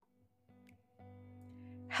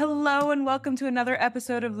Hello and welcome to another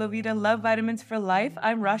episode of La Vida Love Vitamins for Life.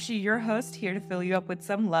 I'm Rashi, your host, here to fill you up with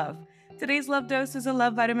some love. Today's love dose is a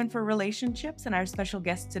love vitamin for relationships, and our special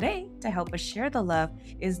guest today to help us share the love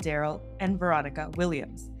is Darrell and Veronica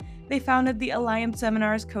Williams. They founded the Alliance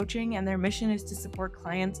Seminars Coaching, and their mission is to support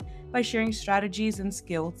clients by sharing strategies and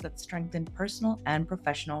skills that strengthen personal and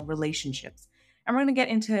professional relationships. And we're going to get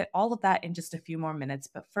into all of that in just a few more minutes.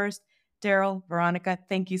 But first, Darrell, Veronica,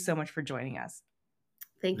 thank you so much for joining us.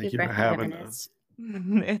 Thank you Thank you for for having having us.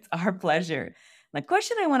 us. It's our pleasure. The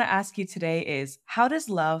question I want to ask you today is, how does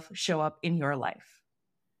love show up in your life?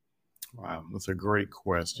 Wow, that's a great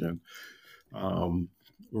question. Um,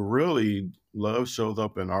 really, love shows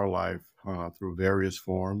up in our life through various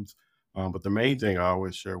forms. But the main thing I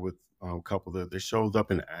always share with couples that it shows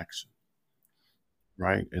up in action,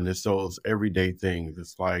 right? And it's those everyday things.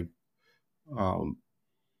 It's like um,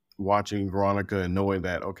 watching Veronica and knowing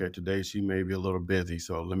that, okay, today she may be a little busy.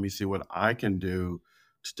 So let me see what I can do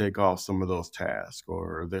to take off some of those tasks.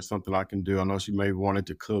 Or there's something I can do. I know she may have wanted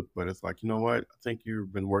to cook, but it's like, you know what? I think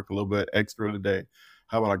you've been working a little bit extra today.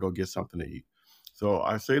 How about I go get something to eat? So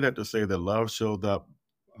I say that to say that love shows up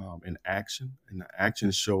in action, and the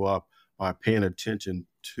actions show up by paying attention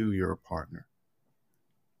to your partner.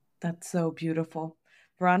 That's so beautiful.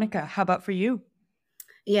 Veronica, how about for you?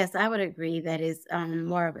 Yes, I would agree that is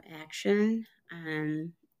more of action,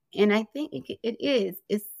 and I think it is.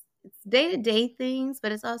 It's day to day things,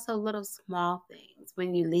 but it's also little small things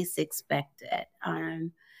when you least expect it.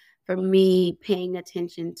 For me, paying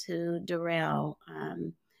attention to Darrell,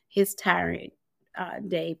 his tired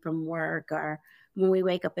day from work, or when we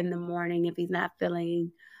wake up in the morning, if he's not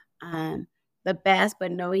feeling um, the best,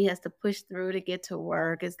 but know he has to push through to get to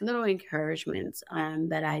work. It's little encouragements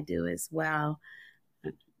that I do as well.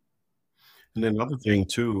 And then another thing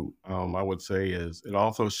too, I would say is it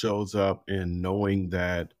also shows up in knowing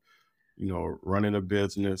that, running a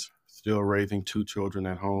business, still raising two children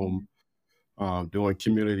at home, doing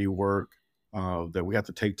community work, that we have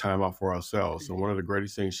to take time out for ourselves. So one of the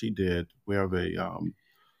greatest things she did, we have a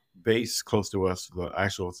base close to us,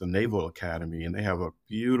 it's the Naval Academy, and they have a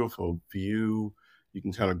beautiful view. You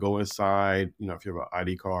can kind of go inside, if you have an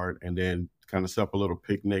ID card, and then kind of set up a little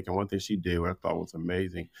picnic. And one thing she did, what I thought was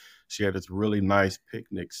amazing, she had this really nice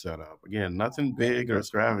picnic set up. Again, nothing big or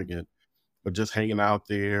extravagant, but just hanging out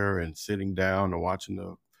there and sitting down and watching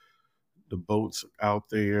the boats out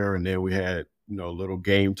there. And then we had, a little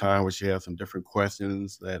game time where she had some different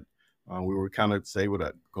questions that we were kind of able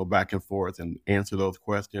to go back and forth and answer those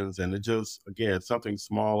questions. And it just, again, something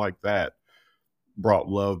small like that brought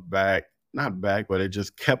love back, not back, but it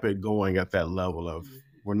just kept it going at that level of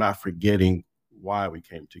we're not forgetting why we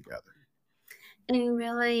came together. And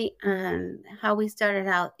really, how we started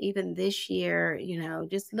out even this year,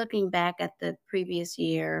 just looking back at the previous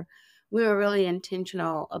year, we were really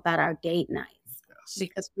intentional about our date nights Yes.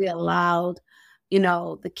 because we allowed,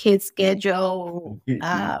 the kids' schedule,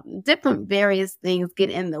 different various things get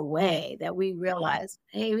in the way that we realized,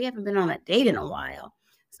 hey, we haven't been on a date in a while.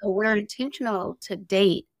 So we're intentional to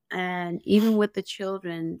date. And even with the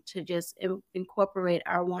children, to just incorporate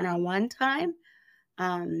our one on one time.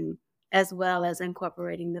 As well as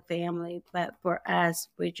incorporating the family. But for us,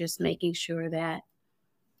 we're just making sure that,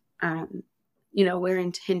 um, we're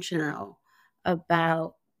intentional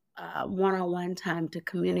about one-on-one time to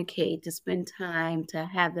communicate, to spend time, to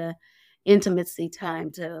have the intimacy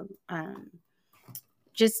time to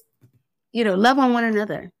just, love on one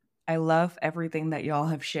another. I love everything that y'all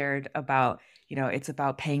have shared about, it's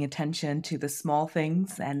about paying attention to the small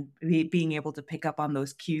things and being able to pick up on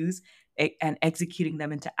those cues and executing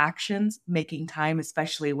them into actions, making time,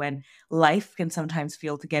 especially when life can sometimes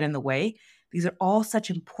feel to get in the way. These are all such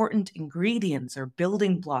important ingredients or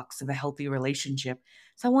building blocks of a healthy relationship.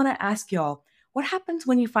 So I want to ask y'all, what happens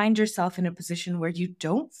when you find yourself in a position where you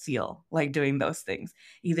don't feel like doing those things?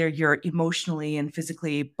 Either you're emotionally and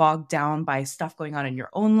physically bogged down by stuff going on in your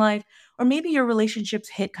own life, or maybe your relationships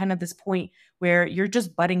hit kind of this point where you're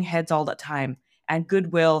just butting heads all the time and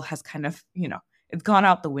goodwill has kind of, it's gone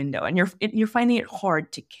out the window and you're finding it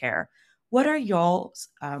hard to care. What are y'all's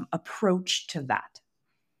approach to that?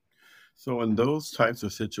 So in those types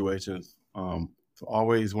of situations, it's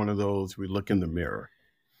always one of those we look in the mirror.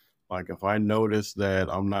 Like if I notice that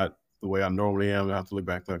I'm not the way I normally am, I have to look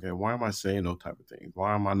back like, okay, why am I saying those type of things?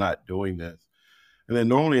 Why am I not doing this? And then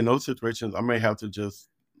normally in those situations, I may have to just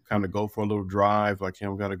kind of go for a little drive, like, hey,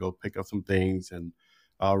 I'm gonna go pick up some things and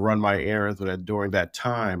run my errands. But during that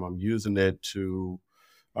time, I'm using it to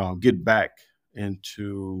get back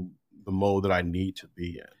into the mode that I need to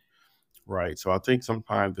be in. Right. So I think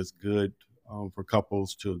sometimes it's good for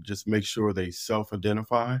couples to just make sure they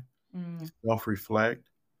self-identify, Mm, self-reflect,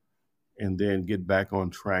 and then get back on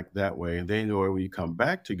track that way. And then when you come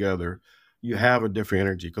back together, you have a different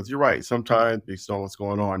energy. Because you're right, sometimes based on what's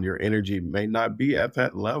going on, your energy may not be at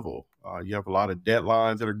that level. You have a lot of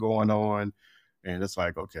deadlines that are going on, and it's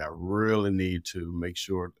like, okay, I really need to make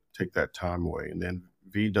sure to take that time away. And then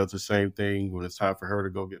V does the same thing when it's time for her to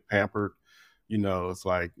go get pampered. It's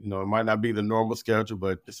like, it might not be the normal schedule,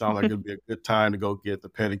 but it sounds like it'd be a good time to go get the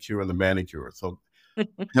pedicure and the manicure. So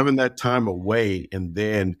having that time away and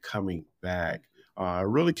then coming back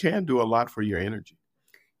really can do a lot for your energy.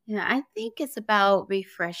 Yeah, I think it's about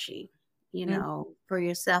refreshing, mm, for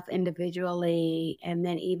yourself individually and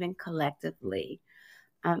then even collectively.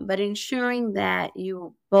 But ensuring that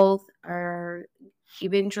you both are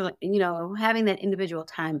eventually, having that individual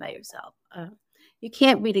time by yourself. You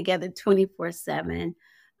can't be together 24/7.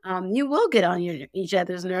 You will get on each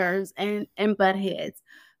other's nerves and butt heads.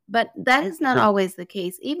 But that is not always the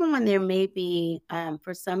case. Even when there may be,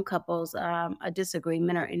 for some couples, a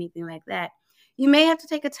disagreement or anything like that, you may have to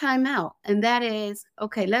take a time out. And that is,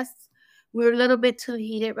 okay, we're a little bit too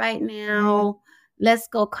heated right now. Let's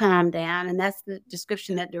go calm down. And that's the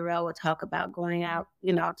description that Darrell would talk about going out,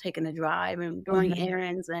 taking a drive and doing mhm,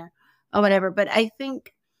 errands or whatever. But I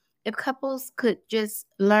think if couples could just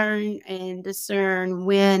learn and discern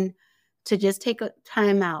when to just take a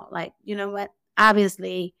time out, like, you know what,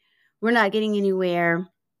 obviously we're not getting anywhere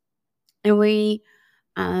and we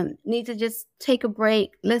need to just take a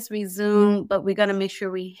break. Let's resume, but we got to make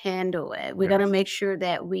sure we handle it. We got to Yes. make sure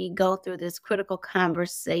that we go through this critical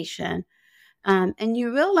conversation. And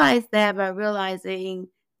you realize that by realizing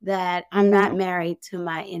that I'm not married to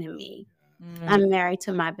my enemy, mm, I'm married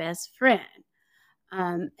to my best friend.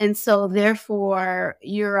 And so, therefore,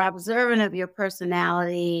 you're observant of your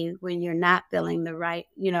personality when you're not feeling the right,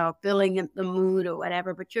 feeling in the mood or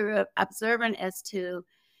whatever, but you're observant as to,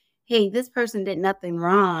 hey, this person did nothing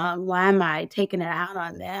wrong. Why am I taking it out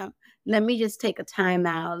on them? Let me just take a time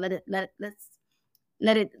out. Let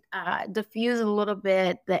it diffuse a little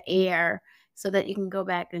bit the air so that you can go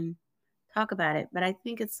back and talk about it. But I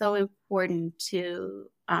think it's so important to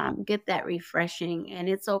get that refreshing, and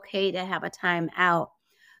it's okay to have a time out,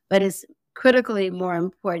 but it's critically more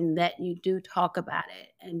important that you do talk about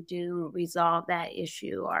it and do resolve that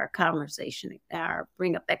issue or conversation or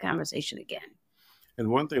bring up that conversation again. And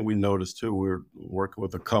one thing we noticed too, we were working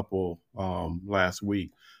with a couple last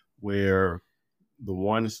week where the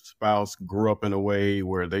one spouse grew up in a way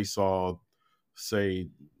where they saw, say,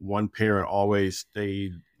 one parent always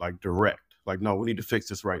stayed like direct, like, no, we need to fix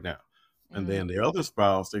this right now. And mm, then the other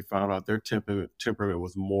spouse, they found out their temperament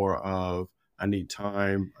was more of, I need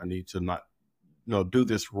time, I need to not, do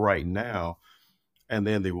this right now. And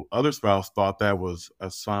then the other spouse thought that was a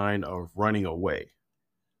sign of running away.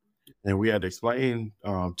 And we had to explain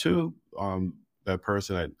to that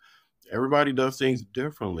person that everybody does things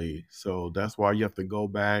differently. So that's why you have to go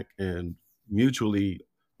back and mutually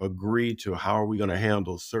agree to how are we going to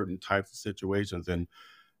handle certain types of situations. And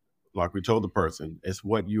like we told the person, it's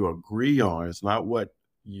what you agree on. It's not what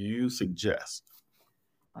you suggest.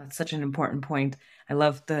 That's such an important point. I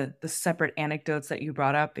love the separate anecdotes that you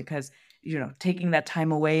brought up because taking that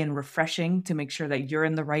time away and refreshing to make sure that you're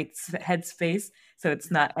in the right headspace, so it's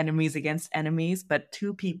not enemies against enemies, but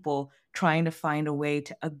two people trying to find a way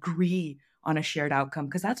to agree on a shared outcome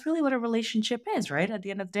because that's really what a relationship is, right? At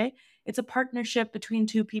the end of the day, it's a partnership between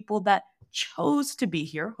two people that chose to be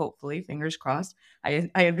here. Hopefully, fingers crossed. I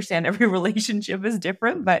understand every relationship is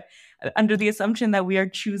different, but under the assumption that we are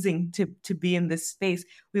choosing to be in this space,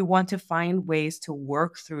 we want to find ways to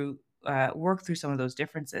work through some of those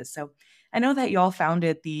differences. So I know that y'all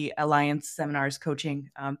founded the Alliance Seminars Coaching,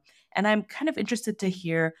 and I'm kind of interested to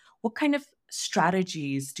hear what kind of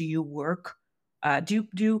strategies do you work, do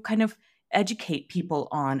you kind of educate people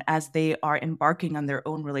on as they are embarking on their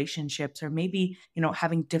own relationships or maybe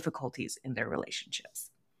having difficulties in their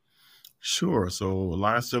relationships? Sure. So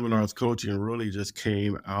live seminars coaching really just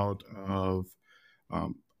came out of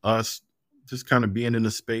us just kind of being in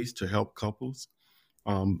the space to help couples.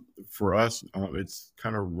 For us, it's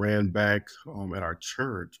kind of ran back at our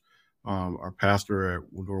church. Our pastor at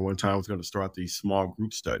one time was going to start these small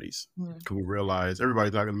group studies Mm, because we realized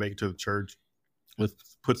everybody's not going to make it to the church. Let's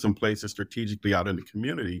put some places strategically out in the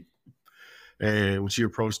community. And when she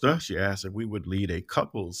approached us, she asked if we would lead a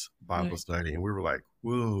couples Bible mm. study. And we were like,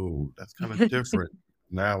 whoa, that's kind of different.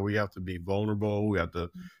 Now we have to be vulnerable. We have to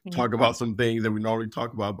talk about some things that we normally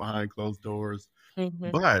talk about behind closed doors.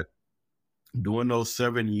 Mhm. But during those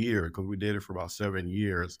 7 years, because we did it for about 7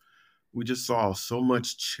 years, we just saw so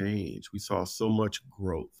much change. We saw so much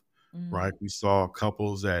growth. right? Mm. We saw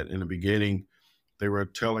couples that in the beginning, they were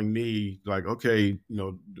telling me like, okay,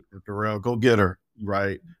 Darrell, go get her,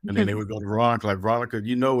 right? And then they would go to Veronica, like, Veronica,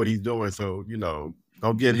 you know what he's doing, so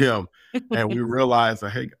go get him. And we realized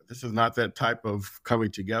that, hey, this is not that type of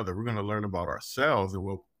coming together. We're going to learn about ourselves and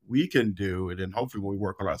what we can do, and then hopefully when we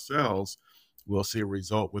work on ourselves, we'll see a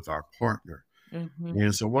result with our partner. Mhm.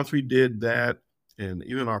 And so once we did that, and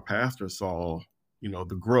even our pastor saw,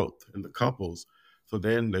 the growth in the couples. So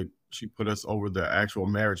then she put us over the actual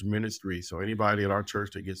marriage ministry. So anybody at our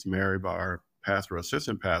church that gets married by our pastor or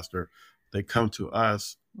assistant pastor, they come to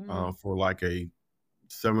us Mm. for like a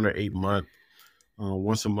 7 or 8 month.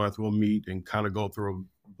 Once a month, we'll meet and kind of go through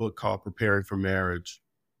a book called Preparing for Marriage.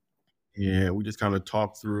 And we just kind of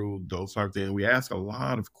talk through those type of things. We ask a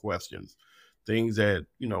lot of questions, things that,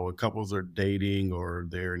 when couples are dating or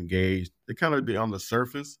they're engaged, they kind of be on the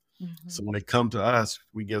surface. So Mhm. when they come to us,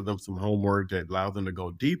 we give them some homework that allows them to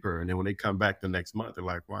go deeper. And then when they come back the next month, they're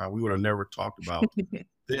like, wow, we would have never talked about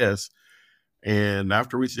this. And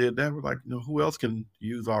after we said that, we're like, who else can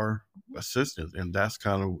use our assistance? And that's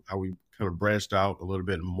kind of how we kind of branched out a little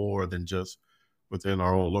bit more than just within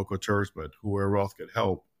our own local church, but whoever else could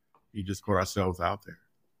help, we just put ourselves out there.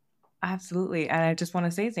 Absolutely. And I just want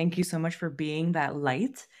to say thank you so much for being that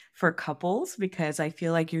light for couples because I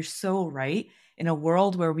feel like you're so right. In a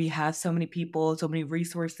world where we have so many people, so many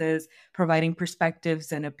resources providing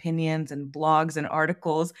perspectives and opinions and blogs and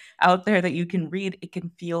articles out there that you can read, it can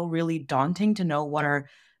feel really daunting to know what are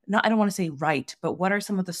not, I don't want to say right, but what are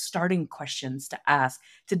some of the starting questions to ask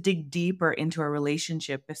to dig deeper into a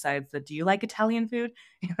relationship besides the do you like Italian food?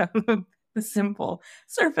 The simple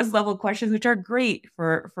surface level questions, which are great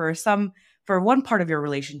for some for one part of your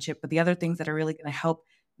relationship, but the other things that are really going to help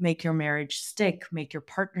make your marriage stick, make your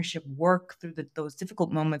partnership work through those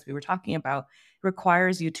difficult moments we were talking about,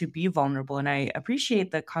 requires you to be vulnerable. And I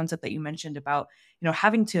appreciate the concept that you mentioned about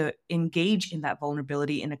having to engage in that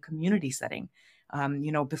vulnerability in a community setting.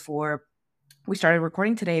 Before we started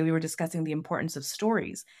recording today, we were discussing the importance of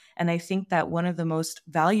stories. And I think that one of the most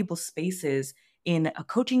valuable spaces in a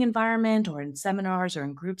coaching environment or in seminars or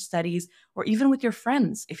in group studies, or even with your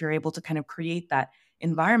friends, if you're able to kind of create that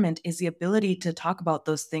environment, is the ability to talk about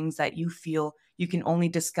those things that you feel you can only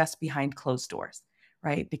discuss behind closed doors,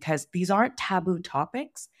 right? Because these aren't taboo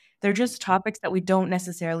topics. They're just topics that we don't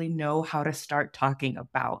necessarily know how to start talking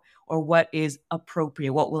about or what is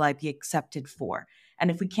appropriate. What will I be accepted for? And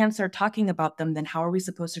if we can't start talking about them, then how are we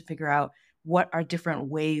supposed to figure out what are different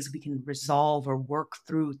ways we can resolve or work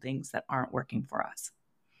through things that aren't working for us?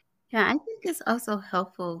 Yeah, I think it's also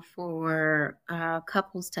helpful for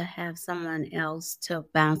couples to have someone else to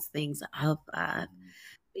bounce things off of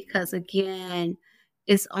because, again,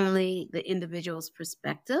 it's only the individual's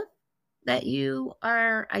perspective that you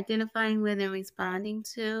are identifying with and responding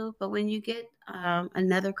to. But when you get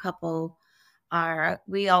another couple,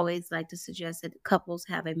 we always like to suggest that couples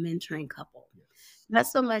have a mentoring couple, Yes. not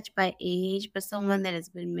so much by age, but someone that has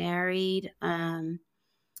been married.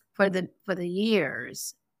 For the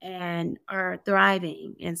years and are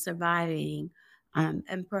thriving and surviving.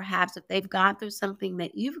 And perhaps if they've gone through something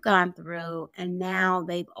that you've gone through and now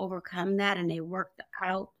they've overcome that and they worked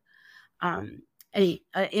out um, a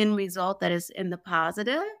end result that is in the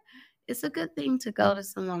positive, it's a good thing to go to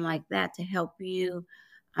someone like that to help you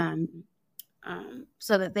um,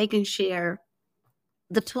 so that they can share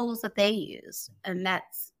the tools that they use. And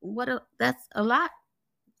that's what a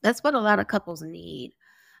lot of couples need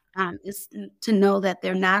is to know that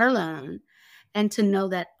they're not alone and to know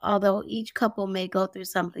that although each couple may go through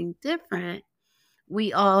something different,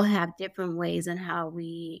 we all have different ways in how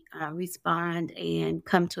we respond and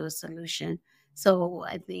come to a solution. So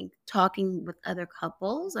I think talking with other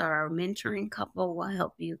couples or a mentoring couple will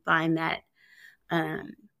help you find that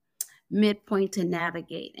um, midpoint to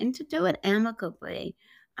navigate and to do it amicably.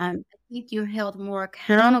 I think you're held more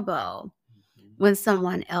accountable Mhm. when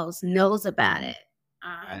someone else knows about it,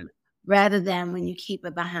 um, rather than when you keep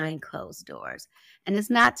it behind closed doors. And it's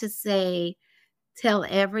not to say tell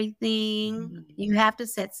everything. You have to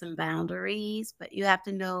set some boundaries, but you have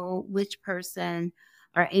to know which person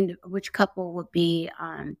or which couple would be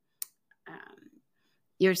um,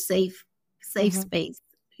 your safe Mhm, space.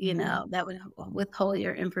 mhm. That would withhold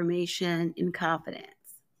your information in confidence.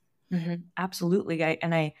 Absolutely.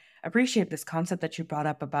 I appreciate this concept that you brought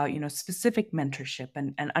up about, specific mentorship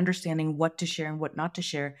and understanding what to share and what not to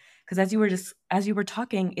share. Because as you were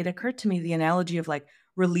talking, it occurred to me the analogy of like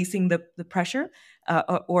releasing the pressure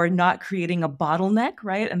or not creating a bottleneck,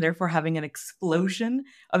 right? And therefore having an explosion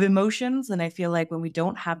of emotions. And I feel like when we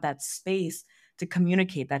don't have that space to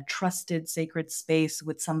communicate, that trusted, sacred space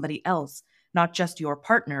with somebody else, not just your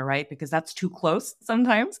partner, right? Because that's too close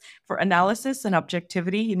sometimes for analysis and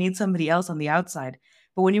objectivity. You need somebody else on the outside.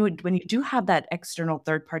 But when you do have that external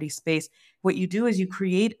third party space, what you do is you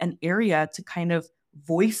create an area to kind of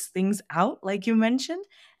voice things out, like you mentioned,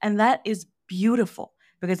 and that is beautiful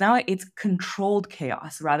because now it's controlled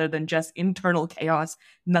chaos rather than just internal chaos.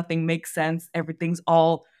 Nothing makes sense. Everything's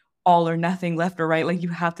all or nothing, left or right. Like you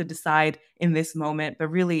have to decide in this moment, but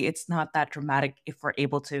really it's not that dramatic if we're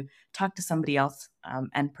able to talk to somebody else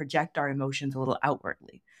and project our emotions a little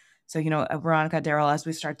outwardly. So, Veronica, Darrell, as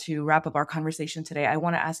we start to wrap up our conversation today, I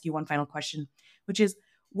want to ask you one final question, which is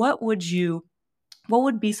what would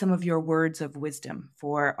be some of your words of wisdom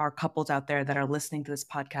for our couples out there that are listening to this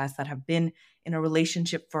podcast that have been in a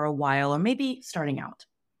relationship for a while or maybe starting out?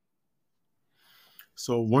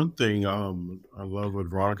 So one thing I love what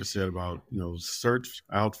Veronica said about, search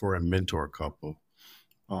out for a mentor couple.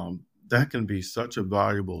 That can be such a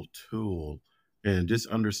valuable tool. And just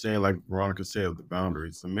understand, like Veronica said, the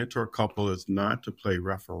boundaries. The mentor couple is not to play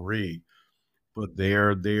referee, but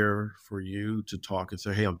they're there for you to talk and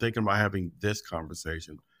say, hey, I'm thinking about having this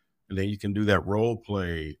conversation. And then you can do that role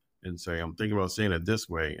play and say, I'm thinking about saying it this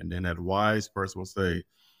way. And then that wise person will say,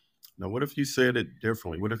 now, what if you said it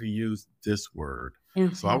differently? What if you used this word?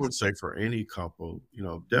 So I would say for any couple,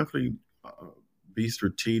 definitely be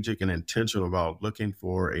strategic and intentional about looking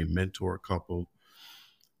for a mentor couple.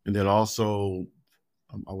 And then also,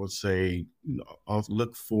 I would say, also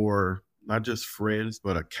look for not just friends,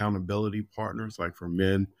 but accountability partners, like for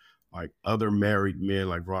men, like other married men,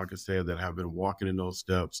 like Veronica said, that have been walking in those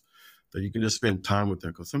steps, that you can just spend time with them.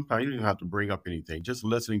 Because sometimes you don't even have to bring up anything. Just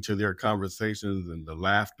listening to their conversations and the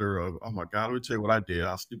laughter of, oh my God, let me tell you what I did,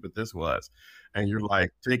 how stupid this was. And you're like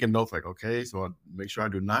taking notes like, okay, so I'll make sure I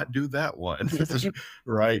do not do that one,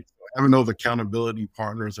 right? Having those accountability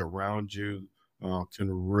partners around you can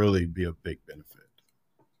really be a big benefit.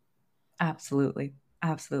 Absolutely.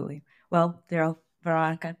 Absolutely. Well, Darrell,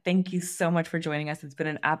 Veronica, thank you so much for joining us. It's been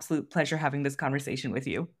an absolute pleasure having this conversation with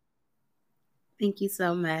you. Thank you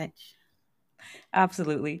so much.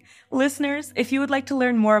 Absolutely. Listeners, if you would like to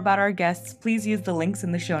learn more about our guests, please use the links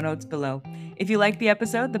in the show notes below. If you like the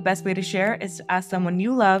episode, the best way to share is to ask someone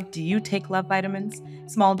you love, do you take love vitamins?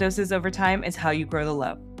 Small doses over time is how you grow the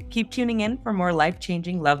love. Keep tuning in for more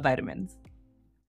life-changing love vitamins.